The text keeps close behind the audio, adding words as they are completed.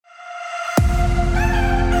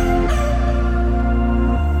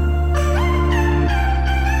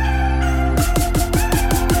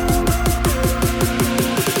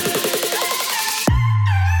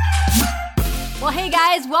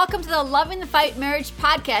welcome to the Loving the Fight Marriage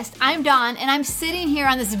Podcast. I'm Dawn, and I'm sitting here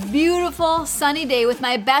on this beautiful sunny day with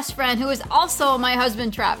my best friend, who is also my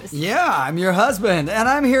husband, Travis. Yeah, I'm your husband, and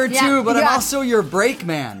I'm here too, but I'm also your break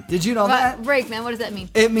man. Did you know that? Break man, what does that mean?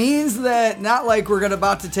 It means that not like we're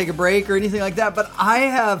about to take a break or anything like that, but I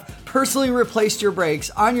have personally replaced your brakes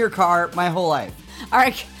on your car my whole life. All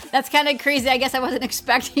right. That's kind of crazy. I guess I wasn't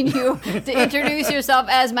expecting you to introduce yourself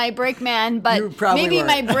as my break man, but maybe weren't.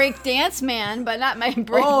 my break dance man, but not my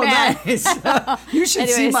break man. Oh, nice. You should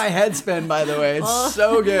see my head spin, by the way. It's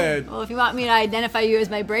so good. Well, if you want me to identify you as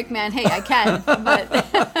my break man, hey, I can.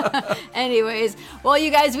 But anyways, well,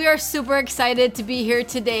 you guys, we are super excited to be here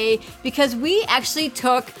today because we actually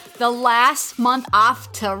took the last month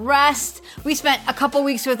off to rest. We spent a couple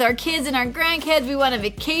weeks with our kids and our grandkids. We went on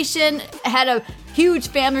vacation, had a huge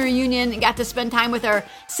family reunion, and got to spend time with our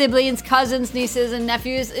siblings, cousins, nieces, and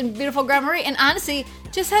nephews in beautiful Grand Marais. And honestly,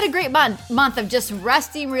 just had a great month of just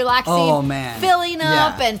resting, relaxing, filling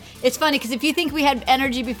up. Yeah. And it's funny because if you think we had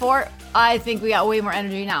energy before, I think we got way more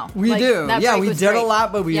energy now. We do. Yeah, we did a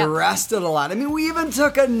lot, but we rested a lot. I mean, we even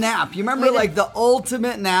took a nap. You remember like the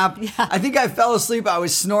ultimate nap? Yeah. I think I fell asleep. I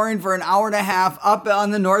was snoring for an hour and a half up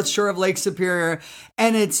on the north shore of Lake Superior,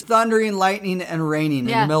 and it's thundering, lightning, and raining in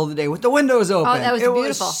the middle of the day with the windows open. Oh, that was beautiful. It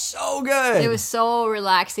was so good. It was so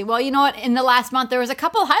relaxing. Well, you know what? In the last month, there was a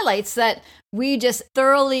couple highlights that we just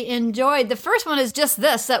thoroughly enjoyed. The first one is just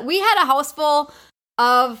this, that we had a house full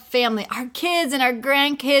of family. Our kids and our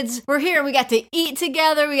grandkids were here. We got to eat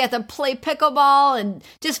together. We got to play pickleball and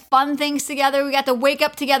just fun things together. We got to wake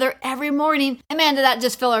up together every morning. And man, did that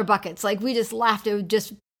just fill our buckets. Like we just laughed. It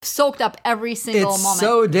just soaked up every single moment.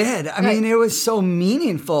 So did. I mean, it was so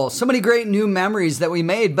meaningful. So many great new memories that we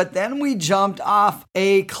made. But then we jumped off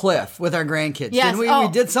a cliff with our grandkids. Yes. Didn't we?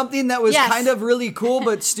 We did something that was kind of really cool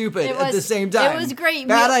but stupid at the same time. It was great.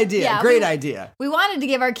 Bad idea. Yeah, great idea. We wanted to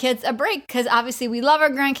give our kids a break because obviously we love our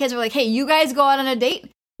grandkids. We're like, hey, you guys go out on a date.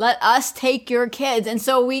 Let us take your kids. And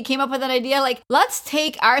so we came up with an idea like, let's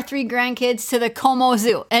take our 3 grandkids to the Como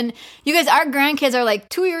Zoo. And you guys, our grandkids are like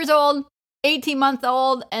 2 years old,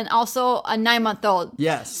 18-month-old, and also a 9-month-old.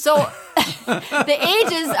 Yes. So the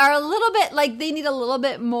ages are a little bit like they need a little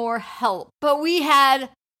bit more help. But we had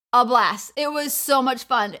a blast. It was so much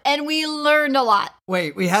fun. And we learned a lot.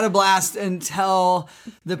 Wait, we had a blast until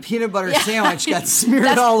the peanut butter sandwich got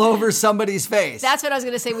smeared all over somebody's face. That's what I was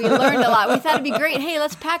going to say. We learned a lot. We thought it'd be great. Hey,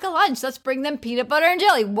 let's pack a lunch. Let's bring them peanut butter and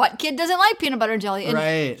jelly. What kid doesn't like peanut butter and jelly? And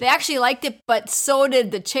they actually liked it, but so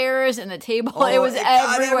did the chairs and the table. It was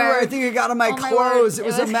everywhere. I think it got on my clothes. It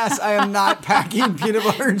was a mess. I am not packing peanut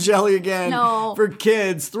butter and jelly again for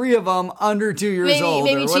kids. 3 of them under 2 years old.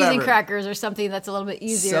 Maybe cheese and crackers or something that's a little bit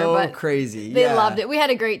easier. So crazy. They loved it. We had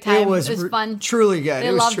a great time. It was fun. Truly good.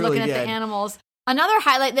 They loved looking at the animals. Another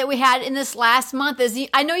highlight that we had in this last month is,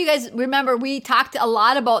 I know you guys remember, we talked a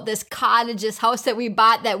lot about this cottage, this house that we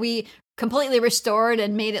bought that we completely restored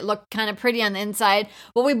and made it look kind of pretty on the inside.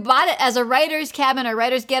 Well, we bought it as a writer's cabin, a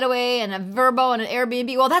writer's getaway, and a Vrbo and an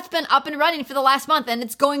Airbnb. Well, that's been up and running for the last month, and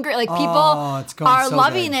it's going great. Like, people are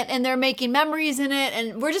loving it, and they're making memories in it,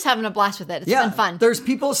 and we're just having a blast with it. It's been fun. There's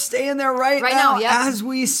people staying there right now. As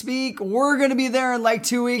we speak. We're going to be there in like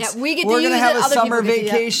 2 weeks. Yeah, we're going to have a summer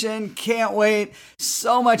vacation. Can't wait.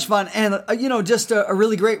 So much fun. And, just a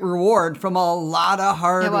really great reward from a lot of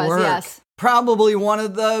hard work. Yes. Probably one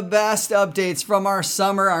of the best updates from our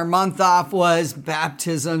summer, our month off, was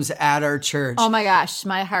baptisms at our church. Oh my gosh,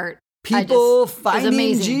 my heart. People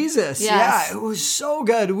finding Jesus. Yes. Yeah, it was so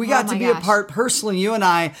good. We got to be a part, personally, you and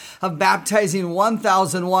I, of baptizing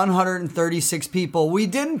 1,136 people. We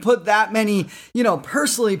didn't put that many,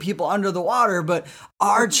 personally, people under the water, but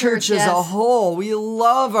our church as a whole, we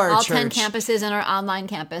love our church. All 10 campuses and our online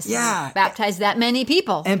campus. Yeah. Baptized that many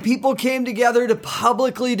people. And people came together to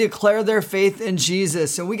publicly declare their faith in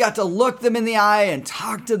Jesus. And we got to look them in the eye and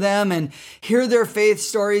talk to them and hear their faith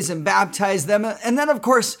stories and baptize them. And then, of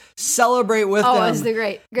course, celebrate with them. Oh, it was the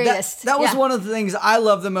greatest. That was one of the things I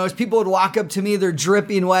love the most. People would walk up to me, they're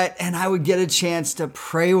dripping wet, and I would get a chance to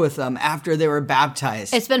pray with them after they were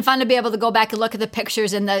baptized. It's been fun to be able to go back and look at the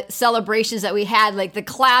pictures and the celebrations that we had, like the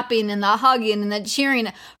clapping and the hugging and the cheering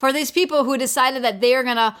for these people who decided that they are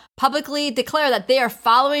going to publicly declare that they are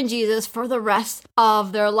following Jesus for the rest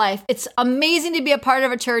of their life. It's amazing to be a part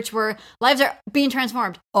of a church where lives are being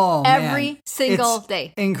transformed every single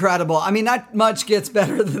day. Incredible. I mean, not much gets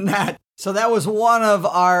better than that. So that was one of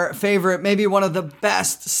our favorite, maybe one of the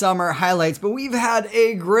best summer highlights, but we've had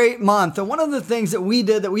a great month. And one of the things that we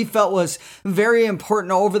did that we felt was very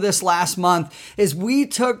important over this last month is we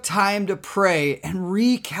took time to pray and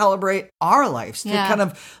recalibrate our lives, to kind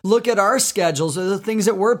of look at our schedules, or the things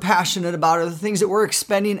that we're passionate about, or the things that we're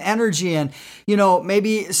expending energy in,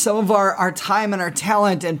 maybe some of our time and our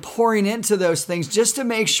talent, and pouring into those things just to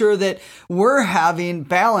make sure that we're having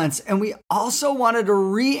balance. And we also wanted to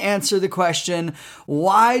re-answer the question,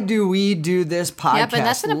 why do we do this podcast? Yep, and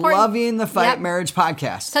that's an important, Loving the Fight Marriage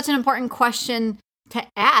podcast. Such an important question to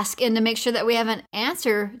ask and to make sure that we have an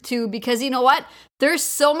answer to, because you know what? There's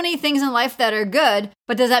so many things in life that are good,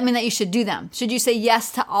 but does that mean that you should do them? Should you say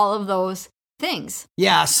yes to all of those things?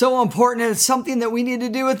 Yeah, so important. And it's something that we need to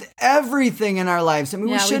do with everything in our lives. I mean,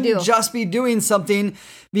 we shouldn't just be doing something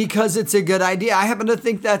because it's a good idea. I happen to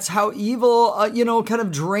think that's how evil, kind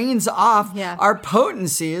of drains off our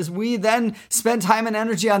potency, is we then spend time and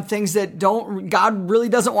energy on things that God really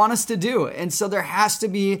doesn't want us to do. And so there has to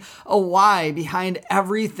be a why behind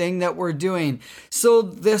everything that we're doing. So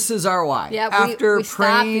this is our why. Yeah, After we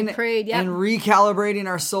praying prayed, and recalibrating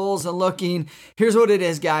our souls and looking, here's what it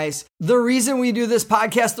is, guys. The reason we do this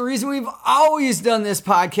podcast, the reason we've always done this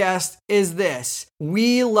podcast is this.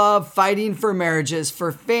 We love fighting for marriages,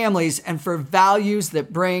 for families, and for values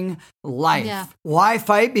that bring life. Yeah. Why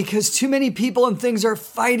fight? Because too many people and things are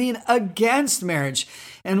fighting against marriage.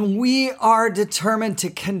 And we are determined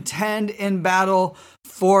to contend in battle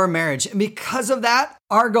for marriage. And because of that,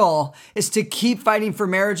 our goal is to keep fighting for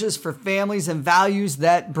marriages, for families, and values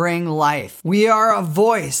that bring life. We are a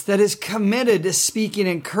voice that is committed to speaking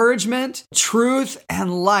encouragement, truth,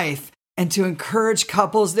 and life, and to encourage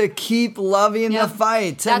couples to keep loving the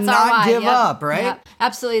fight, to not give up, right? Yep.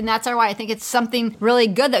 Absolutely. And that's our why. I think it's something really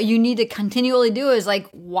good that you need to continually do, is like,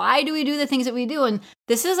 why do we do the things that we do? And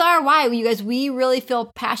this is our why. You guys, we really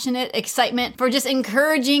feel passionate excitement for just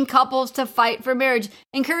encouraging couples to fight for marriage,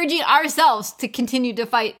 encouraging ourselves to continue to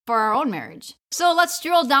fight for our own marriage. So let's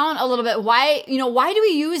drill down a little bit. Why do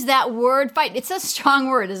we use that word fight? It's a strong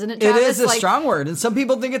word, isn't it, Travis? It is a strong word, and some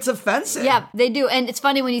people think it's offensive. Yeah, they do. And it's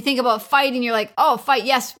funny when you think about fighting, you're like, oh, fight.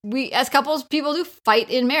 Yes, we as couples, people do fight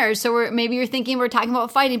in marriage. So maybe you're thinking we're talking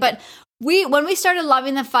about fighting, but when we started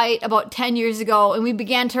Loving the Fight about 10 years ago, and we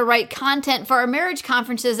began to write content for our marriage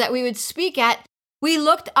conferences that we would speak at, we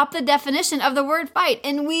looked up the definition of the word fight,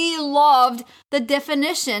 and we loved the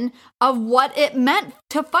definition of what it meant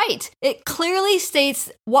to fight. It clearly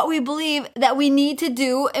states what we believe that we need to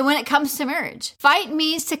do when it comes to marriage. Fight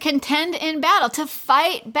means to contend in battle, to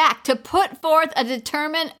fight back, to put forth a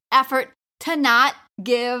determined effort, to not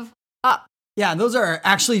give up. Yeah, those are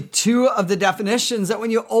actually two of the definitions that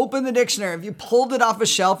when you open the dictionary, if you pulled it off a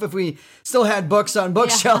shelf, if we still had books on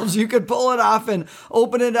bookshelves, you could pull it off and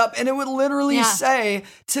open it up, and it would literally say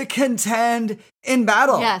to contend in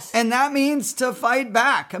battle. Yes. And that means to fight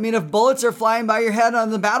back. I mean, if bullets are flying by your head on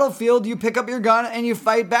the battlefield, you pick up your gun and you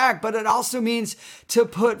fight back. But it also means to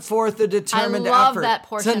put forth a determined effort, that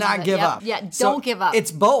portion to not give up. Yeah, don't give up. It's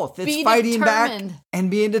both. It's fighting back and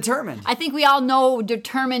being determined. I think we all know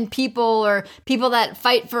determined people, or people that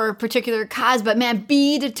fight for a particular cause, but man,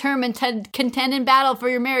 be determined to contend in battle for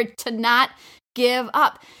your marriage, to not give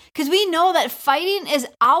up. Because we know that fighting is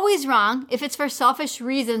always wrong if it's for selfish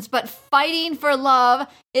reasons, but fighting for love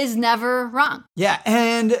is never wrong. Yeah,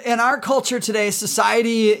 and in our culture today,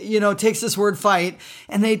 society, takes this word fight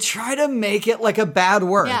and they try to make it like a bad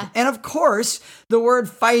word. Yeah. And of course, the word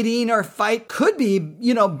fighting or fight could be,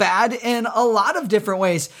 bad in a lot of different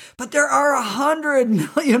ways, but there are 100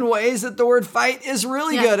 million ways that the word fight is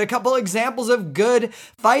really good. A couple examples of good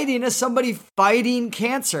fighting is somebody fighting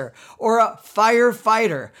cancer, or a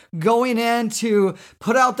firefighter going in to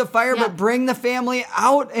put out the fire, but bring the family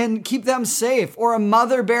out and keep them safe, or a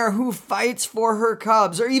mother bear who fights for her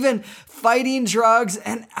cubs, or even fighting drugs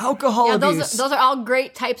and alcohol abuse. Those are all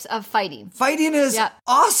great types of fighting. Fighting is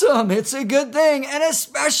awesome. It's a good thing. And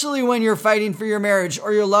especially when you're fighting for your marriage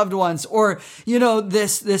or your loved ones, or,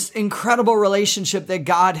 this incredible relationship that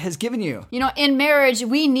God has given you. In marriage,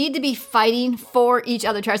 we need to be fighting for each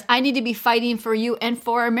other, Charles. I need to be fighting for you and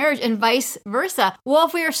for our marriage, and vice versa. Well,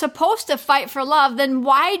 if we are supposed to fight for love, then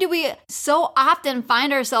why do we so often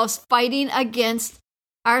find ourselves fighting against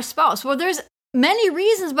our spouse? Well, there's many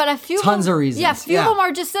reasons, but a few tons of reasons. Yeah, a few of them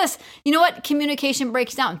are just this. You know what? Communication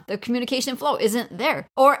breaks down. The communication flow isn't there.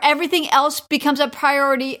 Or everything else becomes a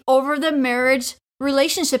priority over the marriage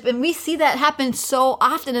relationship. And we see that happen so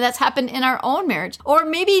often, and that's happened in our own marriage. Or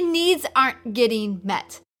maybe needs aren't getting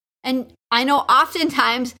met. And I know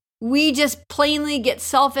oftentimes we just plainly get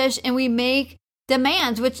selfish and we make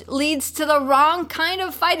demands, which leads to the wrong kind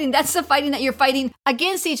of fighting. That's the fighting that you're fighting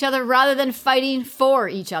against each other rather than fighting for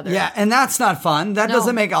each other. Yeah, and that's not fun. That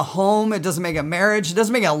doesn't make a home. It doesn't make a marriage. It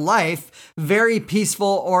doesn't make a life very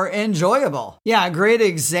peaceful or enjoyable. Yeah, a great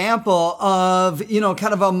example of,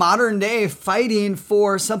 kind of a modern day fighting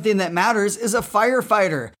for something that matters is a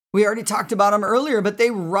firefighter. We already talked about them earlier, but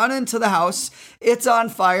they run into the house, it's on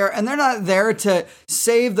fire, and they're not there to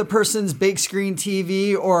save the person's big screen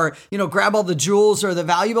TV or, grab all the jewels or the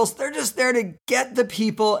valuables. They're just there to get the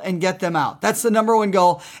people and get them out. That's the number one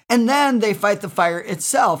goal. And then they fight the fire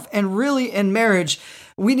itself. And really in marriage,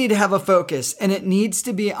 we need to have a focus, and it needs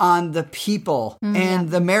to be on the people and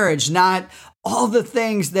the marriage, not all the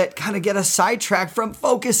things that kind of get us sidetracked from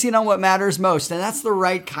focusing on what matters most. And that's the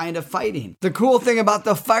right kind of fighting. The cool thing about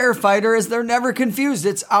the firefighter is they're never confused.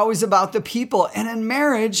 It's always about the people. And in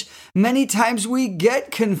marriage, many times we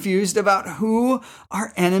get confused about who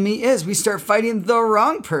our enemy is. We start fighting the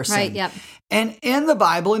wrong person. Right, yep. And in the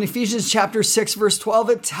Bible, in Ephesians chapter 6, verse 12,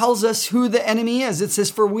 it tells us who the enemy is. It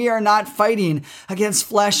says, "For we are not fighting against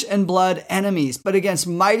flesh and blood enemies, but against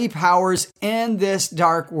mighty powers in this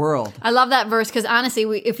dark world." I love that verse because honestly,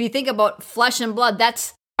 if you think about flesh and blood,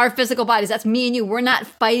 that's our physical bodies. That's me and you. We're not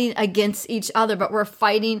fighting against each other, but we're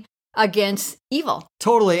fighting against evil.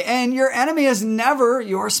 Totally. And your enemy is never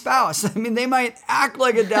your spouse. I mean, they might act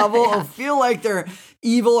like a devil or feel like they're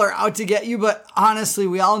evil or out to get you, but honestly,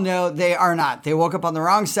 we all know they are not. They woke up on the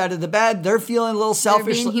wrong side of the bed. They're feeling a little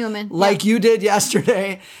selfish, being human. Like you did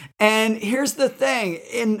yesterday. And here's the thing.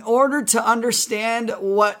 In order to understand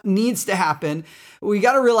what needs to happen, we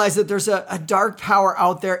got to realize that there's a dark power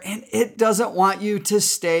out there, and it doesn't want you to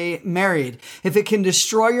stay married. If it can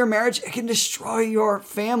destroy your marriage, it can destroy your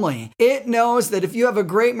family. It knows that if you have a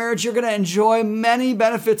great marriage, you're going to enjoy many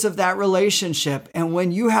benefits of that relationship. And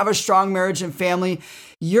when you have a strong marriage and family,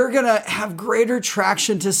 you're going to have greater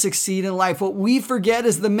traction to succeed in life. What we forget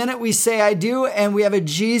is the minute we say I do and we have a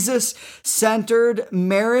Jesus-centered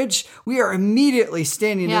marriage, we are immediately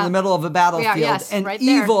standing in the middle of a battlefield. And right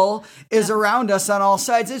evil is around us on all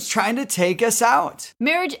sides. It's trying to take us out.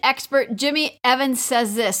 Marriage expert Jimmy Evans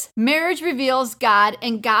says this: "Marriage reveals God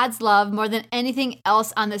and God's love more than anything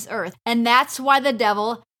else on this earth. And that's why the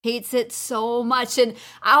devil hates it so much." And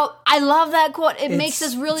I love that quote. It makes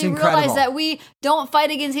us really realize that we don't fight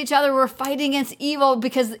against each other. We're fighting against evil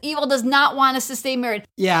because evil does not want us to stay married.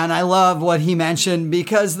 Yeah, and I love what he mentioned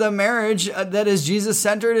because the marriage that is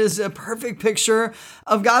Jesus-centered is a perfect picture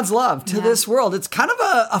of God's love to this world. It's kind of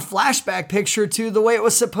a flashback picture to the way it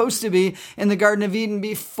was supposed to be in the Garden of Eden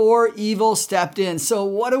before evil stepped in. So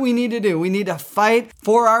what do we need to do? We need to fight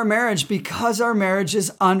for our marriage because our marriage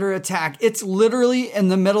is under attack. It's literally in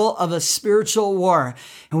the middle of a spiritual war.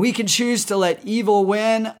 And we can choose to let evil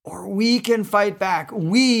win or we can fight back.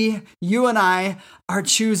 You and I are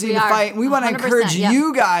choosing to fight. We want to encourage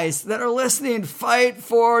you guys that are listening, fight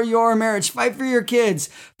for your marriage, fight for your kids,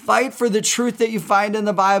 fight for the truth that you find in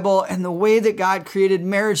the Bible and the way that God created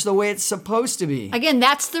marriage the way it's supposed to be. Again,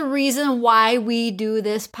 that's the reason why we do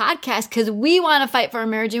this podcast, because we want to fight for our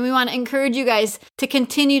marriage and we want to encourage you guys to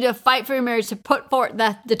continue to fight for your marriage, to put forth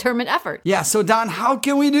that determined effort. Yeah. So Don, how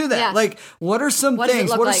can we do that? Yeah. Like, what are some things?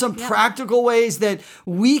 What are some practical ways that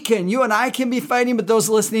you and I can be fighting, but those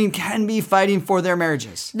listening can be fighting for their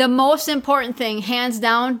marriages? The most important thing, hands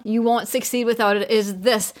down, you won't succeed without it, is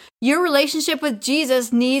this: your relationship with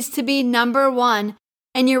Jesus needs to be number one,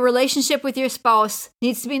 and your relationship with your spouse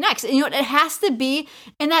needs to be next. And it has to be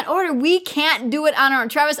in that order. We can't do it on our own.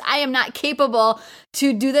 Travis, I am not capable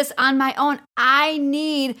to do this on my own. I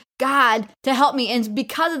need God to help me. And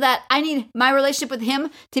because of that, I need my relationship with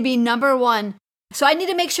Him to be number one. So I need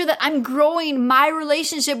to make sure that I'm growing my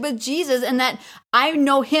relationship with Jesus and that I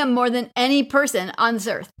know Him more than any person on this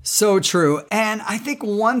earth. So true. And I think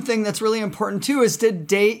one thing that's really important too is to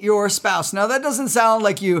date your spouse. Now that doesn't sound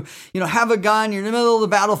like you have a gun, you're in the middle of the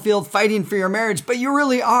battlefield fighting for your marriage, but you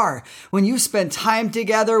really are. When you spend time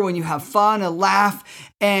together, when you have fun and laugh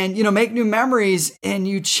and, make new memories and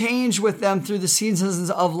you change with them through the seasons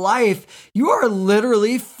of life, you are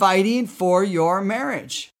literally fighting for your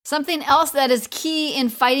marriage. Something else that is key in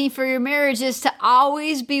fighting for your marriage is to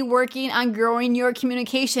always be working on growing your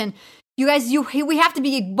communication. You guys, we have to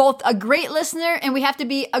be both a great listener and we have to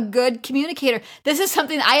be a good communicator. This is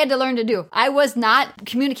something I had to learn to do. I was not a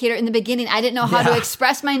communicator in the beginning. I didn't know how to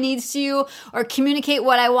express my needs to you or communicate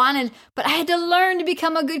what I wanted, but I had to learn to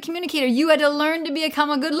become a good communicator. You had to learn to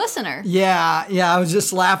become a good listener. Yeah. I was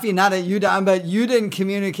just laughing, not at you, Don, but you didn't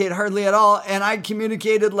communicate hardly at all. And I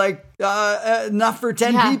communicated like enough for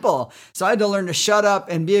 10 people. So I had to learn to shut up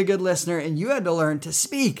and be a good listener. And you had to learn to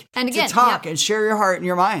speak and again, to talk and share your heart and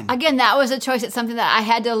your mind. Again, that was a choice. It's something that I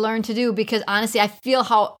had to learn to do because honestly,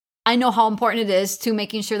 I know how important it is to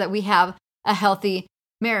making sure that we have a healthy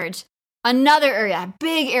marriage. Another area,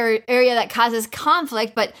 big area that causes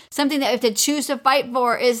conflict, but something that we have to choose to fight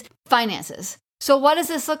for is finances. So what does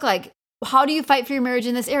this look like? How do you fight for your marriage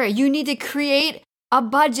in this area? You need to create a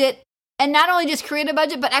budget. And not only just create a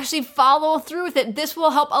budget, but actually follow through with it. This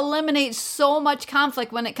will help eliminate so much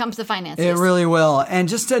conflict when it comes to finances. It really will. And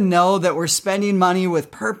just to know that we're spending money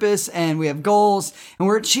with purpose and we have goals and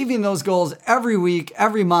we're achieving those goals every week,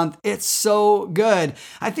 every month, it's so good.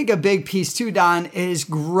 I think a big piece too, Don, is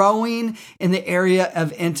growing in the area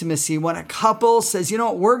of intimacy. When a couple says, you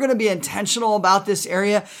know what, we're going to be intentional about this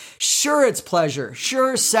area. Sure, it's pleasure.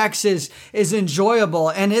 Sure, sex is enjoyable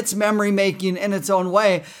and it's memory making in its own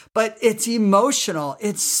way, but it's emotional,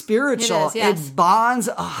 it's spiritual, it is, yes. It bonds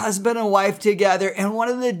a husband and wife together in one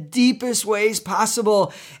of the deepest ways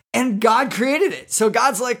possible. And God created it. So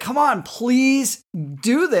God's like, come on, please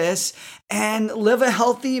do this and live a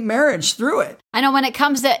healthy marriage through it. I know when it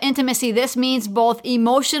comes to intimacy, this means both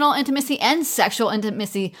emotional intimacy and sexual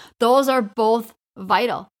intimacy. Those are both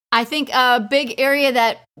vital. I think a big area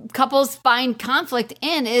that couples find conflict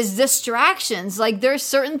in is distractions. Like there's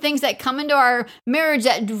certain things that come into our marriage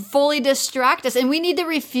that fully distract us, and we need to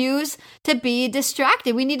refuse to be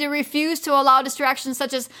distracted. We need to refuse to allow distractions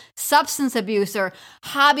such as substance abuse or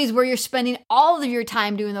hobbies where you're spending all of your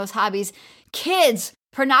time doing those hobbies, kids,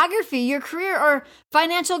 pornography, your career, or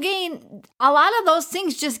financial gain. A lot of those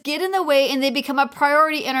things just get in the way and they become a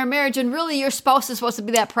priority in our marriage. And really, your spouse is supposed to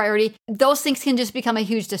be that priority. Those things can just become a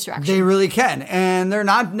huge distraction. They really can. And they're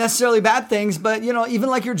not necessarily bad things, but even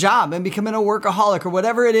like your job and becoming a workaholic or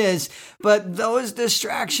whatever it is. But those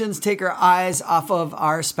distractions take our eyes off of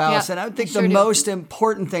our spouse. Yep, and I would think the most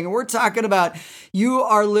important thing, and we're talking about, you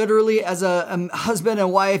are literally as a husband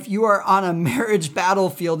and wife, you are on a marriage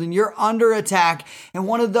battlefield and you're under attack. And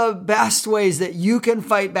one of the best ways that you can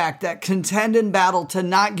fight back, that contend in battle, to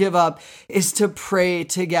not give up, is to pray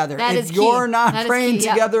together. If you're not praying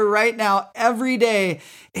together right now, every day,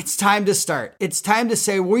 it's time to start. It's time to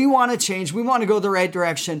say, we want to change. We want to go the right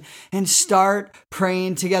direction and start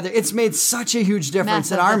praying together. It's made such a huge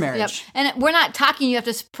difference in our marriage. Yep. And we're not talking, you have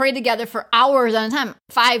to pray together for hours at a time,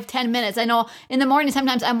 5-10 minutes. I know in the morning,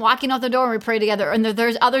 sometimes I'm walking out the door and we pray together. And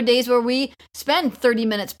there's other days where we spend 30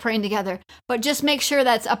 minutes praying together. But just make sure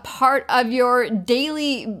that's a part of your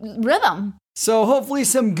daily rhythm. So hopefully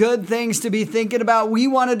some good things to be thinking about. We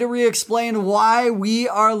wanted to re-explain why we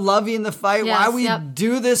are loving the fight, why we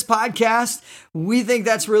do this podcast. We think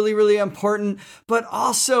that's really, really important. But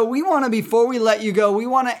also we want to, before we let you go, we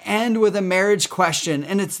want to end with a marriage question.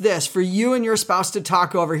 And it's this, for you and your spouse to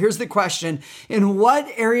talk over. Here's the question. In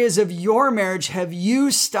what areas of your marriage have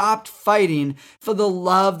you stopped fighting for the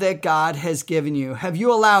love that God has given you? Have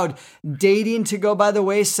you allowed dating to go by the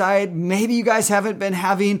wayside? Maybe you guys haven't been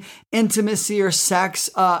having intimacy or sex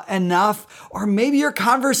enough, or maybe your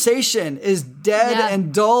conversation is dead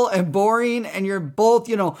and dull and boring, and you're both,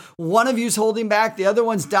 one of you's holding back, the other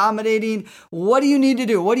one's dominating. What do you need to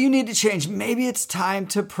do? What do you need to change? Maybe it's time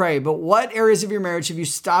to pray. But what areas of your marriage have you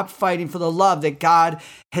stopped fighting for the love that God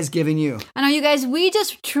has given you? I know, you guys, we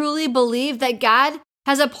just truly believe that God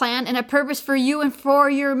has a plan and a purpose for you and for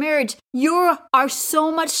your marriage. You are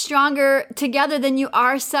so much stronger together than you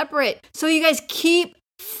are separate. So you guys keep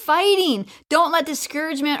fighting. Don't let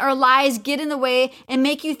discouragement or lies get in the way and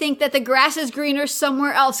make you think that the grass is greener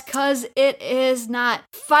somewhere else, because it is not.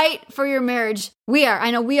 Fight for your marriage. We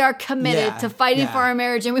are committed to fighting for our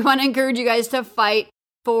marriage, and we want to encourage you guys to fight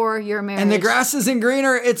for your marriage. And the grass isn't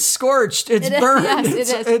greener, it's scorched, it's burned,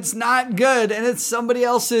 yes, it's not good, and it's somebody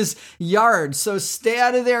else's yard. So stay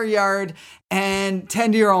out of their yard and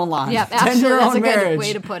tend to your own lawn. Yep, tend absolutely. to your That's own a marriage. good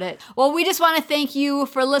way to put it. Well, we just want to thank you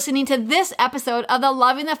for listening to this episode of the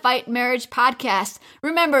Loving the Fight Marriage Podcast.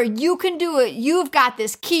 Remember, you can do it. You've got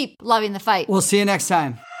this. Keep loving the fight. We'll see you next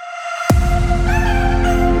time.